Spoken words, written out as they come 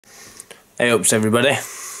Hey ups everybody,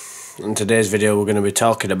 in today's video we're going to be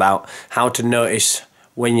talking about how to notice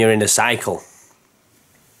when you're in a cycle.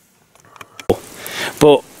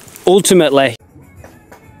 But ultimately,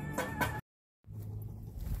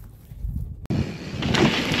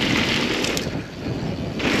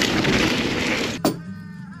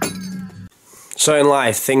 so in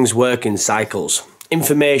life things work in cycles.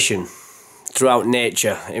 Information throughout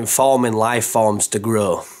nature informing life forms to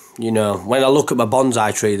grow. You know, when I look at my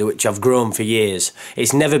bonsai tree, which I've grown for years,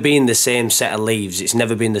 it's never been the same set of leaves. It's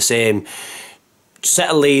never been the same set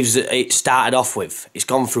of leaves that it started off with. It's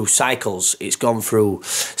gone through cycles. It's gone through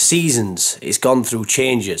seasons. It's gone through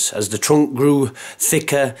changes. As the trunk grew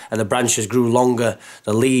thicker and the branches grew longer,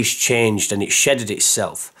 the leaves changed and it shedded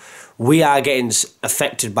itself. We are getting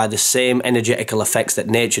affected by the same energetical effects that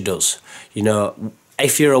nature does. You know,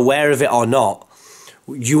 if you're aware of it or not,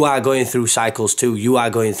 you are going through cycles too. You are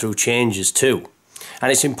going through changes too.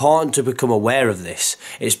 And it's important to become aware of this.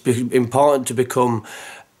 It's important to become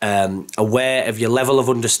aware of your level of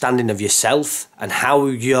understanding of yourself and how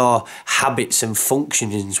your habits and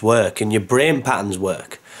functionings work and your brain patterns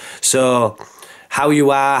work. So how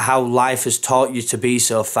you are, how life has taught you to be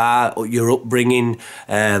so far, your upbringing,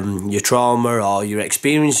 your trauma or your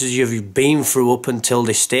experiences you've been through up until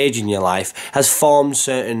this stage in your life has formed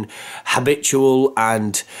certain habitual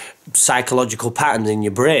and psychological patterns in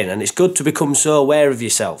your brain. And it's good to become so aware of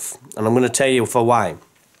yourself. And I'm going to tell you for why.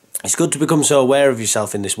 It's good to become so aware of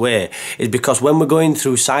yourself in this way is because when we're going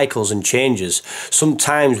through cycles and changes,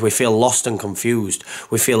 sometimes we feel lost and confused.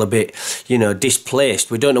 We feel a bit, you know,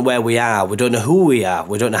 displaced. We don't know where we are. We don't know who we are.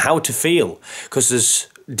 We don't know how to feel because there's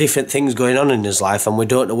different things going on in his life and we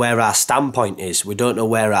don't know where our standpoint is. We don't know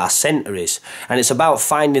where our centre is. And it's about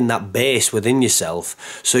finding that base within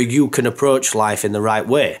yourself so you can approach life in the right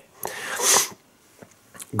way.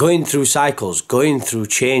 Going through cycles, going through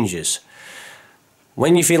changes.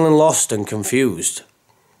 When you're feeling lost and confused,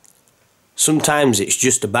 sometimes it's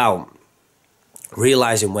just about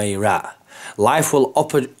realising where you're at. Life will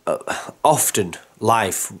often,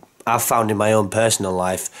 I've found in my own personal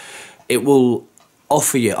life, it will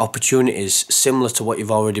offer you opportunities similar to what you've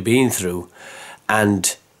already been through.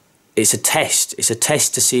 And it's a test. It's a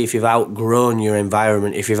test to see if you've outgrown your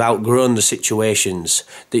environment, if you've outgrown the situations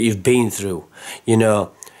that you've been through. You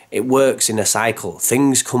know, it works in a cycle.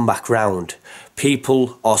 Things come back round.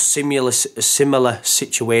 People or similar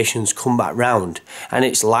situations come back round. And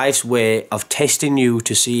it's life's way of testing you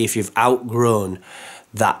to see if you've outgrown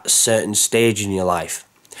that certain stage in your life.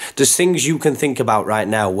 There's things you can think about right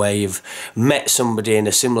now where you've met somebody in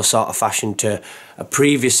a similar sort of fashion to a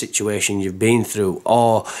previous situation you've been through,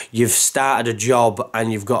 or you've started a job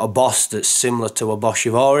and you've got a boss that's similar to a boss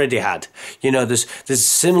you've already had. You know, there's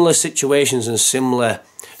similar situations and similar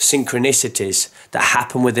synchronicities that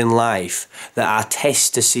happen within life that are tests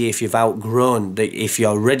to see if you've outgrown, that if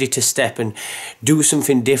you're ready to step and do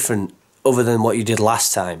something different other than what you did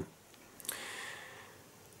last time.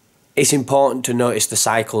 It's important to notice the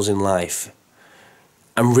cycles in life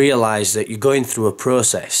and realise that you're going through a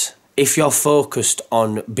process. If you're focused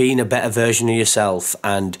on being a better version of yourself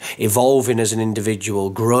and evolving as an individual,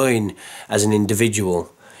 growing as an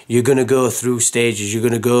individual, you're going to go through stages, you're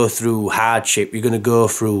going to go through hardship, you're going to go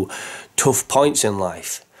through tough points in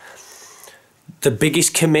life. The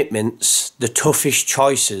biggest commitments, the toughest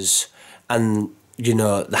choices, and, you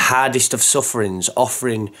know, the hardest of sufferings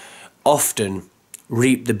often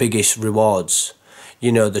reap the biggest rewards.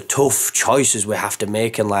 You know, the tough choices we have to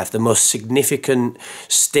make in life, the most significant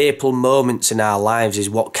staple moments in our lives is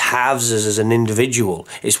what carves us as an individual.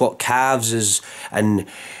 It's what carves us and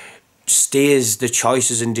steers the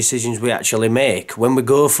choices and decisions we actually make. When we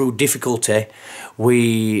go through difficulty,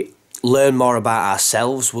 we learn more about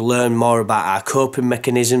ourselves, we learn more about our coping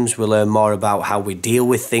mechanisms, we learn more about how we deal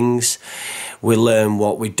with things, we learn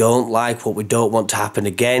what we don't like, what we don't want to happen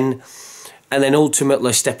again, and then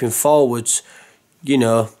ultimately stepping forwards, you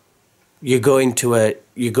know, you're going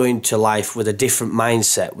to life with a different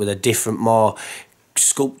mindset, with a different, more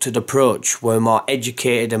sculpted approach, with a more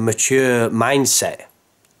educated and mature mindset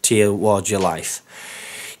towards your life.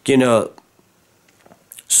 You know,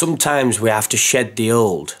 sometimes we have to shed the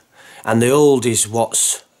old, and the old is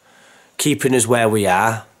what's keeping us where we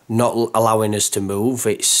are, not allowing us to move.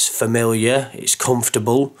 It's familiar, it's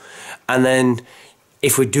comfortable, and then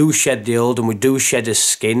if we do shed the old and we do shed our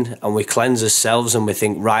skin and we cleanse ourselves and we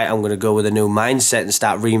think, right, I'm going to go with a new mindset and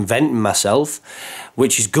start reinventing myself,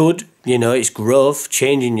 which is good, you know, it's growth,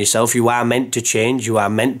 changing yourself. You are meant to change, you are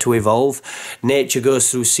meant to evolve. Nature goes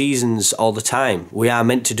through seasons all the time. We are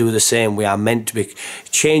meant to do the same. We are meant to be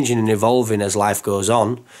changing and evolving as life goes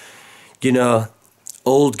on. You know,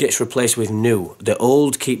 Old gets replaced with new. The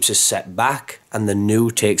old keeps us set back and the new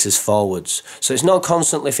takes us forwards. So it's not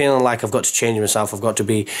constantly feeling like I've got to change myself, I've got to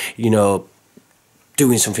be,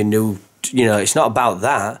 doing something new. It's not about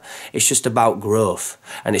that. It's just about growth.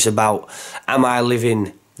 And it's about, am I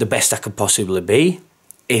living the best I could possibly be?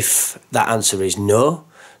 If that answer is no,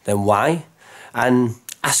 then why? And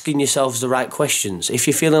asking yourselves the right questions. If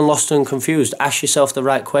you're feeling lost and confused, ask yourself the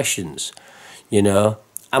right questions.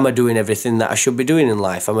 Am I doing everything that I should be doing in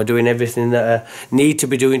life? Am I doing everything that I need to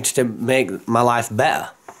be doing to make my life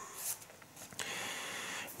better?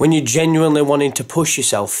 When you're genuinely wanting to push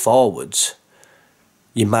yourself forwards,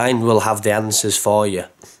 your mind will have the answers for you.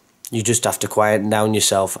 You just have to quieten down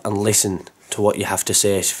yourself and listen to what you have to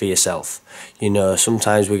say for yourself.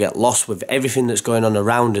 Sometimes we get lost with everything that's going on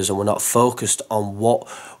around us and we're not focused on what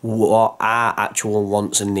our actual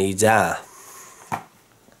wants and needs are.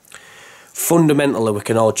 Fundamentally, we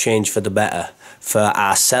can all change for the better, for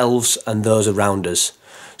ourselves and those around us.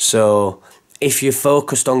 So if you're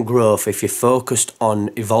focused on growth, if you're focused on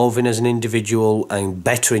evolving as an individual and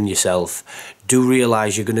bettering yourself, do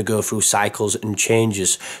realise you're going to go through cycles and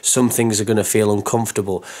changes. Some things are going to feel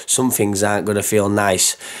uncomfortable. Some things aren't going to feel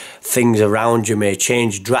nice. Things around you may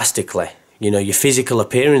change drastically. Your physical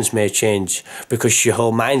appearance may change because your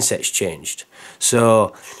whole mindset's changed.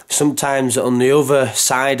 So sometimes on the other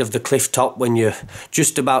side of the cliff top, when you're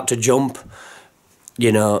just about to jump,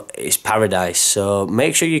 it's paradise. So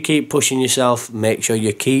make sure you keep pushing yourself. Make sure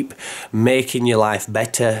you keep making your life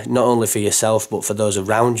better, not only for yourself, but for those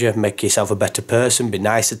around you. Make yourself a better person. Be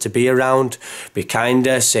nicer to be around. Be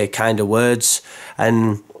kinder. Say kinder words.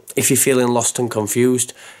 And if you're feeling lost and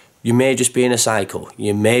confused, you may just be in a cycle.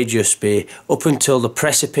 You may just be up until the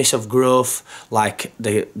precipice of growth, like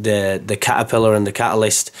the caterpillar and the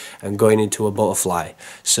catalyst, and going into a butterfly.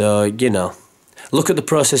 So, look at the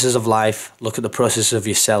processes of life, look at the processes of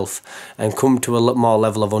yourself, and come to a lot more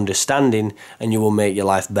level of understanding, and you will make your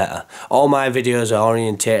life better. All my videos are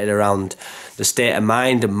orientated around the state of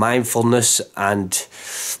mind and mindfulness, and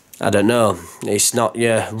I don't know, it's not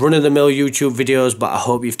your run-of-the-mill YouTube videos, but I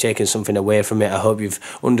hope you've taken something away from it. I hope you've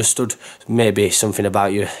understood maybe something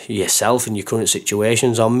about yourself and your current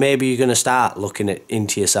situations, or maybe you're going to start looking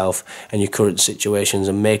into yourself and your current situations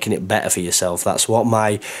and making it better for yourself. That's what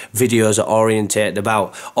my videos are orientated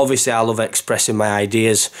about. Obviously, I love expressing my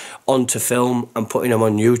ideas onto film and putting them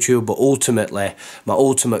on YouTube, but ultimately, my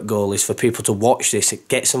ultimate goal is for people to watch this,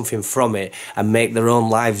 get something from it, and make their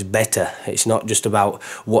own lives better. It's not just about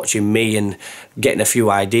watching me and getting a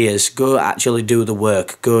few ideas. Go actually do the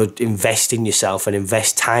work. Go invest in yourself and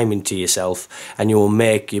invest time into yourself, and you will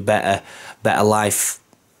make your better life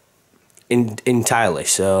entirely.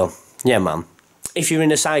 So yeah, man, if you're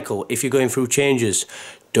in a cycle, if you're going through changes,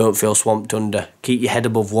 don't feel swamped under. Keep your head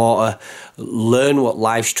above water. Learn what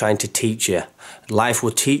life's trying to teach you. Life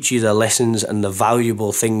will teach you the lessons and the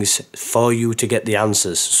valuable things for you to get the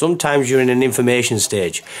answers. Sometimes you're in an information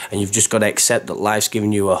stage and you've just got to accept that life's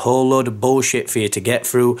giving you a whole load of bullshit for you to get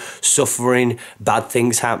through, suffering, bad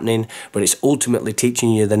things happening, but it's ultimately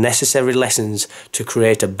teaching you the necessary lessons to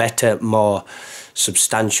create a better, more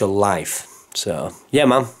substantial life. So, yeah,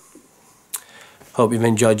 man. Hope you've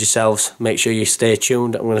enjoyed yourselves. Make sure you stay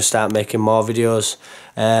tuned. I'm going to start making more videos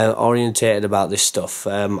orientated about this stuff.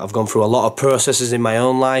 I've gone through a lot of processes in my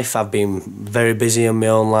own life. I've been very busy in my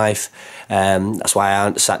own life. That's why I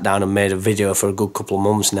haven't sat down and made a video for a good couple of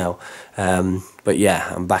months now. But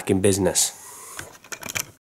yeah, I'm back in business.